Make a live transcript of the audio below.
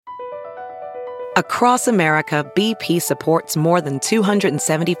Across America, BP supports more than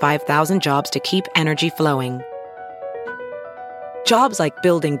 275,000 jobs to keep energy flowing. Jobs like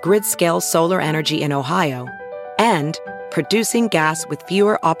building grid-scale solar energy in Ohio and producing gas with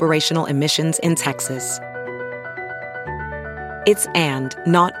fewer operational emissions in Texas. It's and,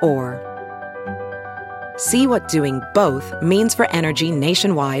 not or. See what doing both means for energy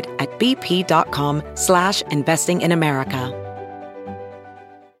nationwide at bp.com/investing in America.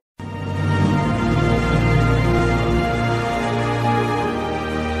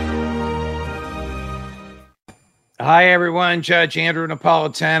 Hi, everyone. Judge Andrew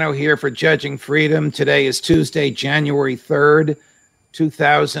Napolitano here for Judging Freedom. Today is Tuesday, January 3rd,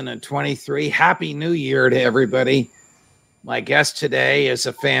 2023. Happy New Year to everybody. My guest today is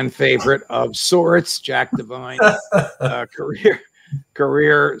a fan favorite of sorts, Jack Devine,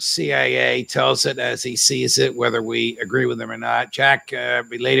 career CIA, tells it as he sees it, whether we agree with him or not. Jack,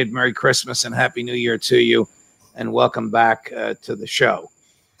 belated Merry Christmas and Happy New Year to you, and welcome back to the show.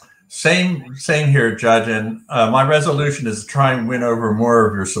 Same here, Judge. And my resolution is to try and win over more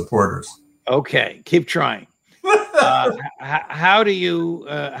of your supporters. Okay, keep trying. How do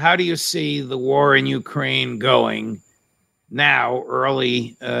you see the war in Ukraine going now,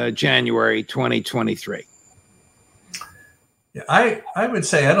 early January 2023? Yeah, I would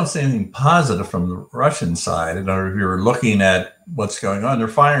say I don't see anything positive from the Russian side. I don't know if you're looking at what's going on. They're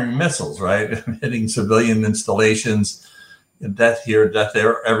firing missiles, right? Hitting civilian installations. Death here, death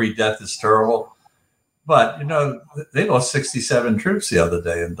there. Every death is terrible. But, they lost 67 troops the other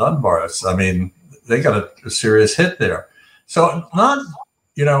day in Donbass. I mean, they got a serious hit there. So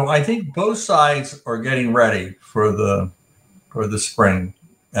I think both sides are getting ready for the spring.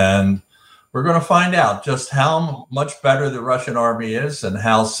 And we're going to find out just how much better the Russian army is and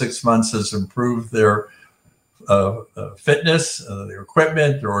how 6 months has improved their fitness, their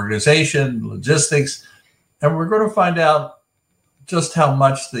equipment, their organization, logistics. And we're going to find out just how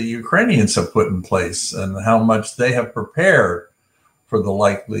much the Ukrainians have put in place and how much they have prepared for the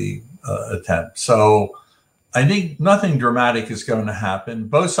likely attempt. So I think nothing dramatic is going to happen.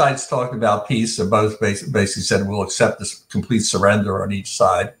 Both sides talked about peace, and both basically said we'll accept this complete surrender on each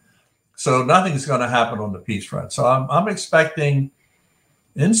side. So nothing's going to happen on the peace front. So I'm expecting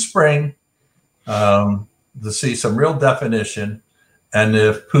in spring to see some real definition. And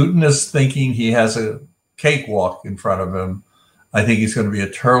if Putin is thinking he has a cakewalk in front of him, I think he's going to be a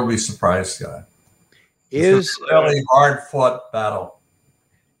terribly surprised guy. It's a really hard-fought battle.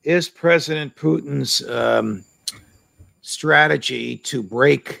 Is President Putin's strategy to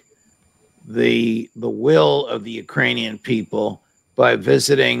break the will of the Ukrainian people by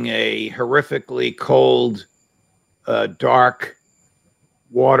visiting a horrifically cold, dark,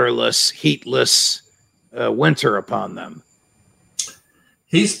 waterless, heatless winter upon them?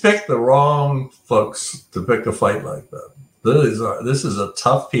 He's picked the wrong folks to pick a fight like that. This is a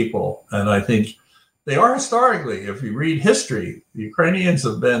tough people, and I think they are historically. If you read history, the Ukrainians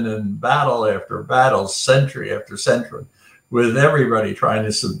have been in battle after battle, century after century, with everybody trying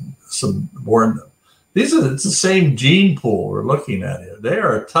to suborn them. It's the same gene pool we're looking at here. They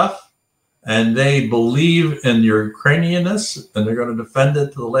are tough, and they believe in your Ukrainianness, and they're going to defend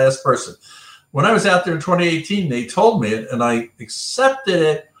it to the last person. When I was out there in 2018, they told me it, and I accepted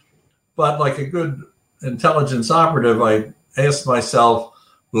it, but like a good intelligence operative, I asked myself,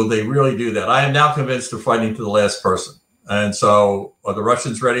 will they really do that? I am now convinced they're fighting to the last person. And so are the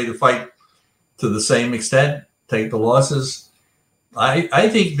Russians ready to fight to the same extent, take the losses? I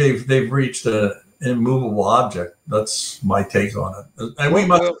think they've reached an immovable object. That's my take on it. And we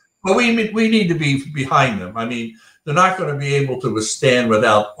need to be behind them. I mean, they're not going to be able to withstand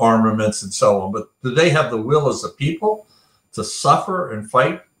without armaments and so on, but do they have the will as a people to suffer and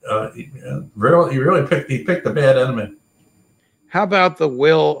fight? He picked a bad enemy. How about the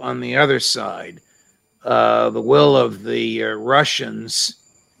will on the other side? The will of the Russians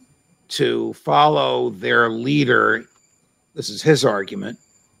to follow their leader. This is his argument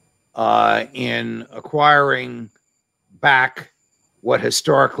in acquiring back what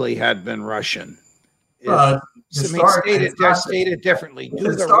historically had been Russian. Stated differently,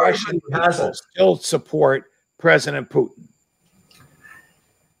 do the Russian people still support President Putin?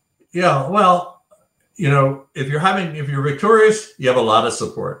 Yeah, well, if you're victorious, you have a lot of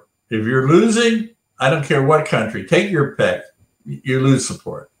support. If you're losing, I don't care what country, take your pick, you lose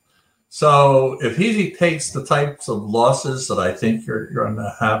support. So if he takes the types of losses that I think are going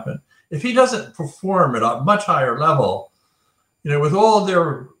to happen, if he doesn't perform at a much higher level, with all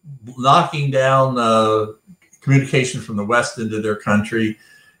their knocking down communication from the West into their country,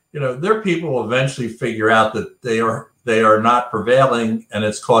 their people will eventually figure out that they are not prevailing, and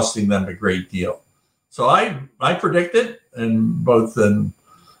it's costing them a great deal. So I predicted, and both in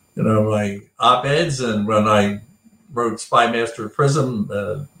my op-eds and when I wrote Spy Master of Prism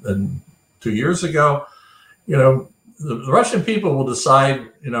and 2 years ago, the Russian people will decide,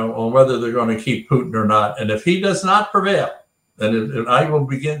 on whether they're going to keep Putin or not. And if he does not prevail, then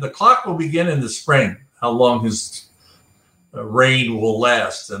the clock will begin in the spring, how long his reign will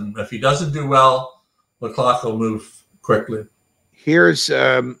last. And if he doesn't do well, the clock will move quickly. Here's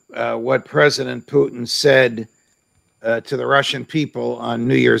what President Putin said to the Russian people on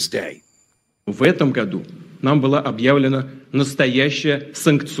New Year's Day. В этом году нам была объявлена настоящая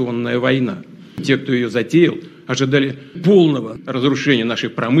санкционная война. Те, кто ее затеял, ожидали полного разрушения нашей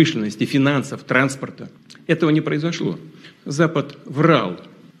промышленности, финансов, транспорта. Этого не произошло. Запад врал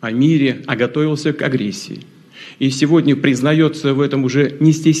о мире, а готовился к агрессии. И сегодня признается в этом уже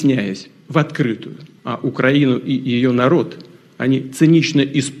не стесняясь, в открытую. А Украину и ее народ они цинично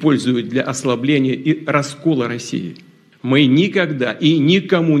используют для ослабления и раскола России. Мы никогда и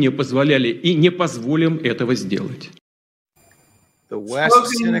никому не позволяли и не позволим этого сделать. Like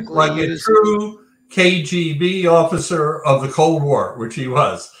a true KGB officer of the Cold War, which he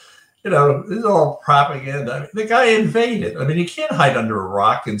was. This is all propaganda. I mean, the guy invaded. I mean, you can't hide under a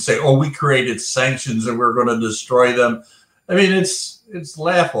rock and say, "Oh, we created sanctions and we're going to destroy them." I mean, it's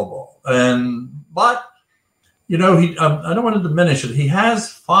laughable. But I don't want to diminish it. He has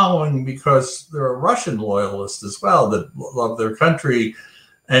following because there are Russian loyalists as well that love their country,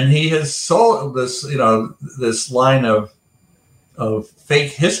 and he has sold this, this line of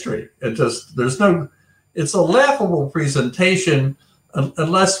fake history. It's a laughable presentation,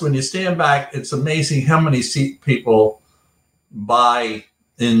 unless when you stand back, it's amazing how many people buy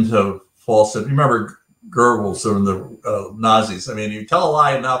into falsehood. Remember Goebbels and the Nazis. I mean, you tell a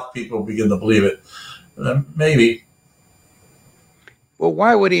lie enough, people begin to believe it. Maybe. Well,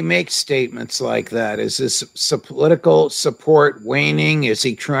 why would he make statements like that? Is this political support waning? Is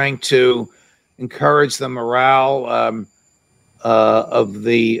he trying to encourage the morale of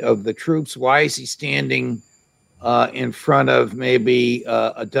the troops? Why is he standing in front of maybe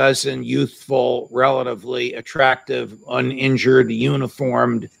a dozen youthful, relatively attractive, uninjured,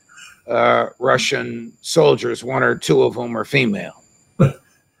 uniformed Russian soldiers, one or two of whom are female?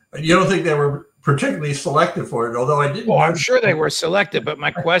 You don't think they were particularly selected for it, although I didn't. Well, I'm sure they were selected, but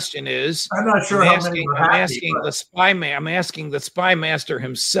my question is, I'm not sure I'm asking the spy master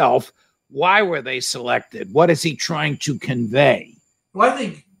himself, why were they selected? What is he trying to convey? Well,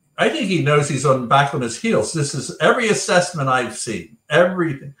 I think he knows he's back on his heels. This is every assessment I've seen,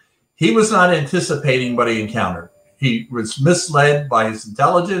 everything. He was not anticipating what he encountered. He was misled by his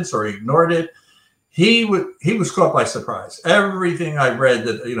intelligence or he ignored it. He was caught by surprise. Everything I read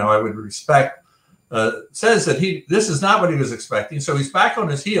that I would respect says that this is not what he was expecting. So he's back on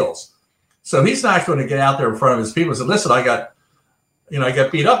his heels. So he's not going to get out there in front of his people and say, "Listen, I got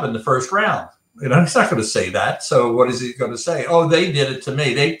beat up in the first round." He's not going to say that. So what is he going to say? "Oh, they did it to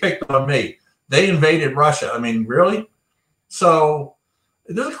me. They picked on me. They invaded Russia." I mean, really? So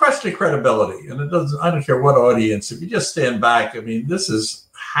there's a question of credibility, and I don't care what audience. If you just stand back, I mean, this is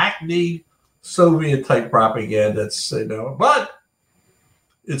hackneyed Soviet type propaganda. But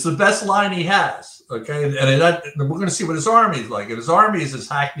it's the best line he has. Okay, and we're going to see what his army is like. If his army is as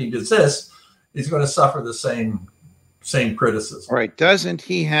hackneyed as this, he's going to suffer the same criticism. All right. Doesn't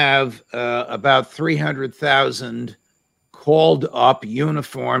he have about 300,000 called up,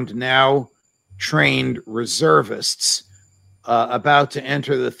 uniformed, now trained reservists about to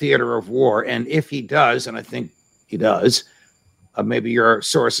enter the theater of war? And if he does, and I think he does, maybe your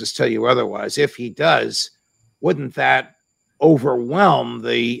sources tell you otherwise, if he does, wouldn't that overwhelm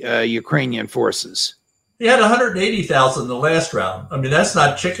the Ukrainian forces? He had 180,000 in the last round. I mean, that's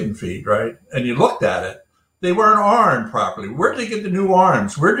not chicken feed, right? And you looked at it. They weren't armed properly. Where did they get the new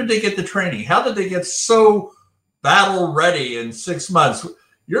arms? Where did they get the training? How did they get so battle ready in 6 months?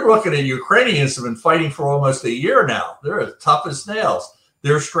 You're looking at Ukrainians who have been fighting for almost a year now. They're as tough as nails.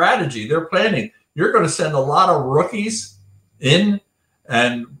 Their strategy, their planning. You're going to send a lot of rookies in,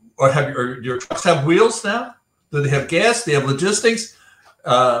 or your trucks have wheels now? Do they have gas? Do they have logistics?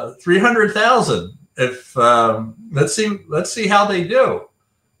 300,000. If let's see how they do.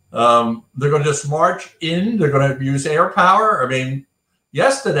 They're going to just march in. They're going to use air power. I mean,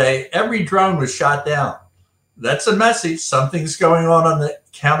 yesterday every drone was shot down. That's a message. Something's going on the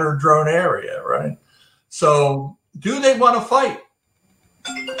counter drone area, right? So, do they want to fight?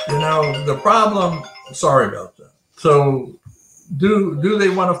 The problem. Sorry about that. So, do they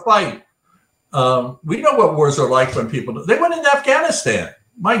want to fight? We know what wars are like when people do. They went into Afghanistan.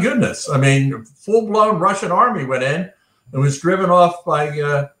 My goodness. I mean, full-blown Russian army went in and was driven off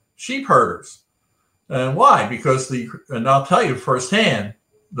by sheep herders. And why? Because and I'll tell you firsthand,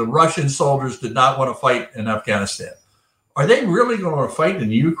 the Russian soldiers did not want to fight in Afghanistan. Are they really going to fight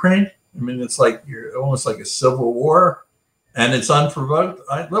in Ukraine? I mean, it's like you're almost like a civil war, and it's unprovoked.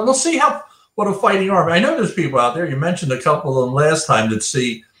 We'll see what a fighting army. I know there's people out there. You mentioned a couple of them last time that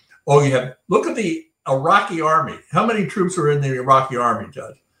see. Look at the Iraqi army. How many troops are in the Iraqi army,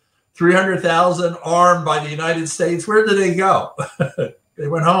 Judge? 300,000 armed by the United States. Where did they go? They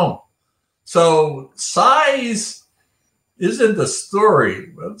went home. So size isn't the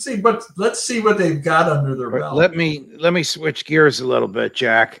story. Let's see what they've got under their belt. Let me switch gears a little bit,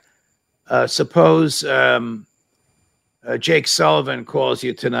 Jack. Suppose Jake Sullivan calls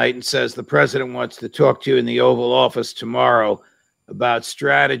you tonight and says the president wants to talk to you in the Oval Office tomorrow about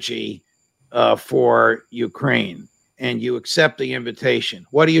strategy for Ukraine, and you accept the invitation.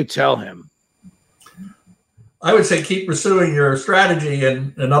 What do you tell him? I would say keep pursuing your strategy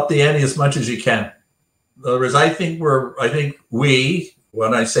and up the ante as much as you can. In other words, I think we,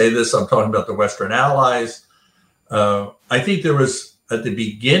 when I say this, I'm talking about the Western allies. I think there was, at the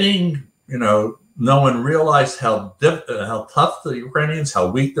beginning, no one realized how tough the Ukrainians, how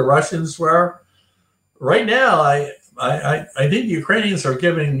weak the Russians were. Right now, I think the Ukrainians are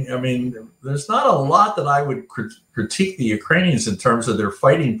giving, there's not a lot that I would critique the Ukrainians in terms of their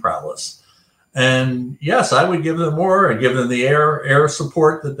fighting prowess. And yes, I would give them more. I'd give them the air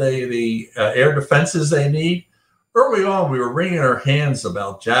support that the air defenses they need. Early on, we were wringing our hands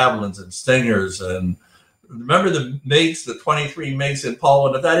about javelins and stingers. And remember the MiGs, the 23 MiGs in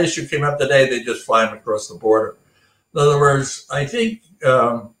Poland? If that issue came up today, they'd just fly them across the border. In other words, I think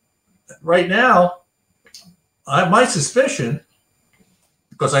right now, my suspicion,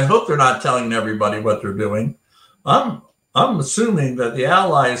 because I hope they're not telling everybody what they're doing, I'm assuming that the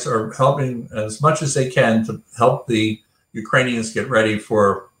allies are helping as much as they can to help the Ukrainians get ready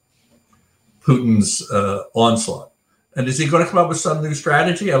for Putin's onslaught. And is he going to come up with some new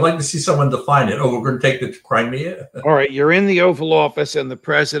strategy? I'd like to see someone define it. We're going to take the Crimea. All right, you're in the Oval Office, and the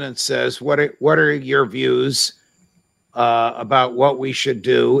president says, "What are your views about what we should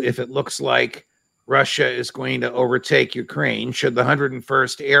do if it looks like Russia is going to overtake Ukraine? Should the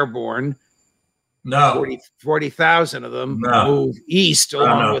 101st Airborne?" No. 40,000 of them move east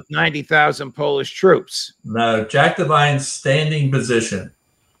along with 90,000 Polish troops. No, Jack Devine's standing position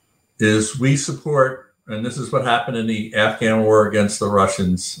is we support, and this is what happened in the Afghan war against the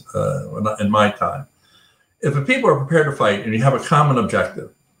Russians in my time. If the people are prepared to fight and you have a common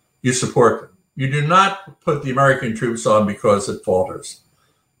objective, you support them. You do not put the American troops on because it falters.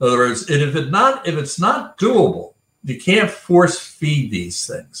 In other words, if it's not doable, you can't force feed these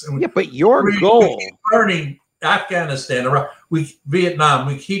things. Yeah, but your goal. We keep learning Afghanistan, Vietnam.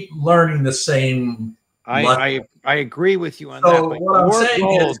 We keep learning the same. I agree with you on that. But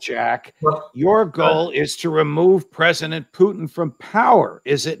your goal, Jack, your goal is to remove President Putin from power,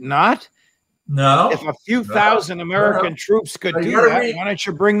 is it not? No. If a few thousand American troops could do that, why don't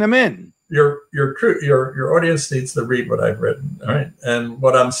you bring them in? Your audience needs to read what I've written. All right, and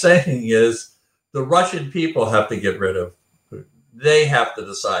what I'm saying is, the Russian people have to get rid of Putin. They have to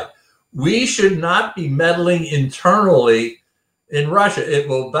decide. We should not be meddling internally in Russia. It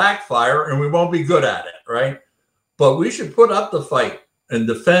will backfire and we won't be good at it, right? But we should put up the fight and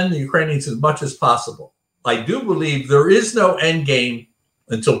defend the Ukrainians as much as possible. I do believe there is no end game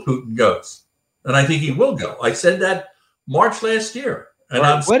until Putin goes. And I think he will go. I said that March last year.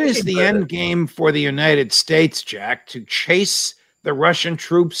 And what is the end game for the United States, Jack? To chase the Russian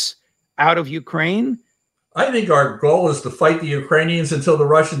troops out of Ukraine? I think our goal is to fight the Ukrainians until the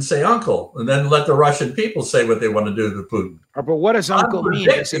Russians say uncle, and then let the Russian people say what they want to do to Putin. But what does uncle mean?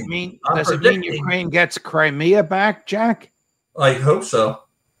 Does it mean Ukraine gets Crimea back, Jack? I hope so.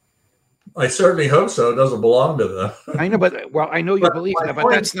 I certainly hope so. It doesn't belong to them. I know, I know you believe that, but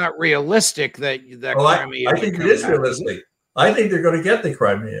that's not realistic. That Crimea. I think it is realistic. I think they're going to get the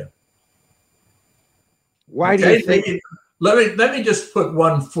Crimea. Why do you think? Let me just put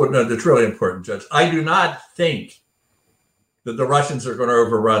one footnote that's really important, Judge. I do not think that the Russians are going to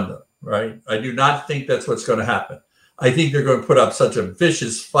overrun them, right? I do not think that's what's going to happen. I think they're going to put up such a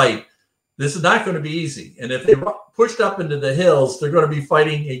vicious fight. This is not going to be easy. And if they pushed up into the hills, they're going to be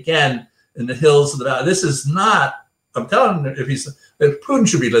fighting again in the hills of the valley. This is not, I'm telling you, if Putin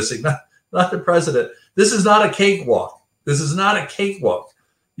should be listening, not the president. This is not a cakewalk. This is not a cakewalk.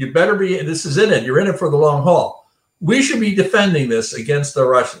 You better be, this is in it. You're in it for the long haul. We should be defending this against the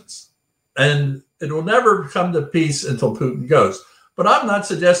Russians. And it will never come to peace until Putin goes. But I'm not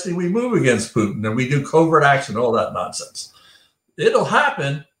suggesting we move against Putin and we do covert action, all that nonsense. It'll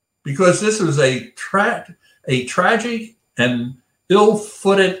happen because this was a tragic and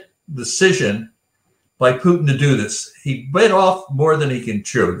ill-footed decision by Putin to do this. He bit off more than he can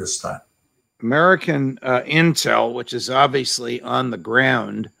chew this time. American intel, which is obviously on the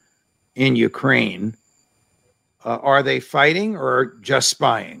ground in Ukraine, are they fighting or just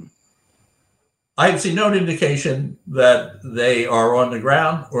spying? I've seen no indication that they are on the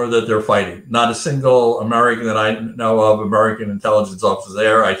ground or that they're fighting. Not a single American that I know of, American intelligence officer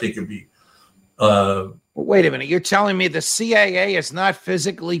there. I think it'd be. Well, wait a minute. You're telling me the CIA is not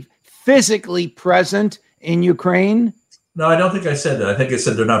physically present in Ukraine? No, I don't think I said that. I think I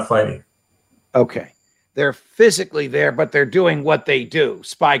said they're not fighting. Okay. They're physically there, but they're doing what they do,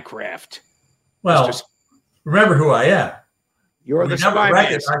 spycraft. Well, remember who I am. You're the spy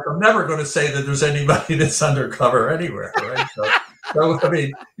master. I'm never going to say that there's anybody that's undercover anywhere, right? So I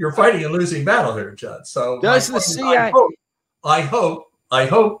mean, you're fighting a losing battle here, Judd. So does the CIA? I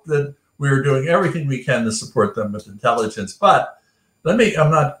hope that we're doing everything we can to support them with intelligence. But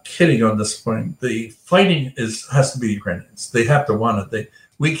I'm not kidding on this point. The fighting has to be Ukrainians. They have to want it.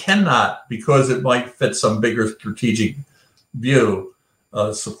 We cannot, because it might fit some bigger strategic view,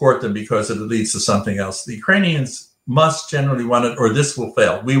 support them because it leads to something else. The Ukrainians must generally want it, or this will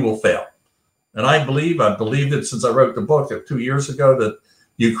fail. We will fail. And I've believed it since I wrote the book 2 years ago, that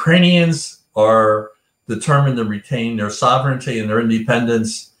Ukrainians are determined to retain their sovereignty and their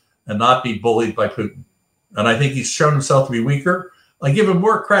independence and not be bullied by Putin. And I think he's shown himself to be weaker. I give him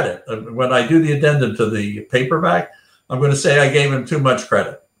more credit. When I do the addendum to the paperback, I'm going to say I gave him too much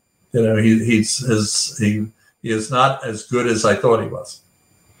credit. You know, he is not as good as I thought he was.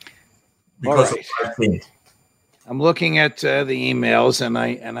 Because right. Of my I'm looking at the emails, and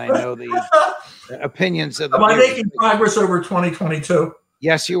I know the opinions of the. Am I making progress over 2022?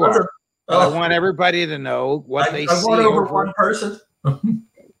 Yes, you are. I want everybody to know what they see over one person.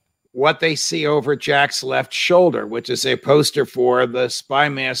 What they see over Jack's left shoulder, which is a poster for the Spy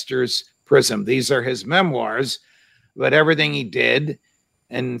Master's Prism. These are his memoirs, but everything he did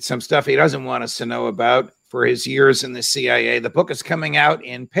and some stuff he doesn't want us to know about for his years in the CIA. The book is coming out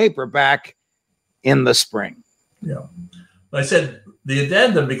in paperback in the spring. Yeah. I said the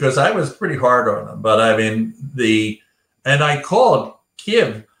addendum because I was pretty hard on him, but I mean, and I called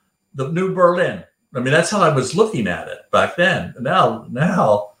Kiev the New Berlin. I mean, that's how I was looking at it back then.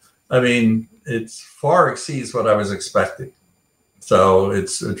 Now, I mean, it far exceeds what I was expecting. So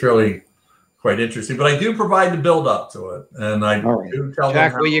it's really quite interesting. But I do provide the build up to it, and I do tell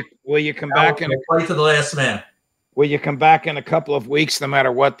Jack, them. Will you come back and fight to the last man? Will you come back in a couple of weeks, no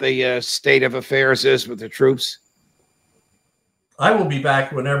matter what the state of affairs is with the troops? I will be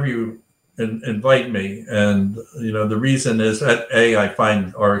back whenever you invite me, and the reason is that I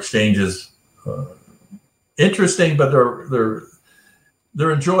find our exchanges interesting, but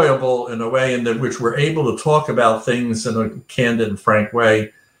they're enjoyable in a way in which we're able to talk about things in a candid and frank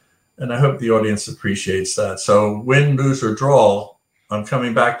way, and I hope the audience appreciates that. So, win, lose, or draw, I'm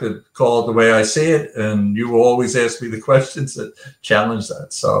coming back to call it the way I see it, and you will always ask me the questions that challenge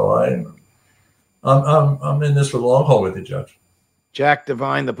that. So I'm in this for the long haul with you, Judge. Jack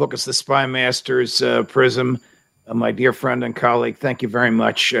Devine, the book is The Spy Master's Prism. My dear friend and colleague, thank you very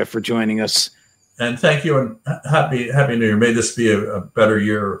much for joining us. And thank you, and happy New Year. May this be a better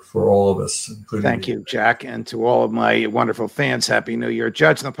year for all of us, including Thank you, Jack, and to all of my wonderful fans, Happy New Year.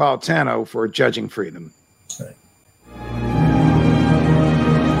 Judge Napolitano for Judging Freedom. Thanks.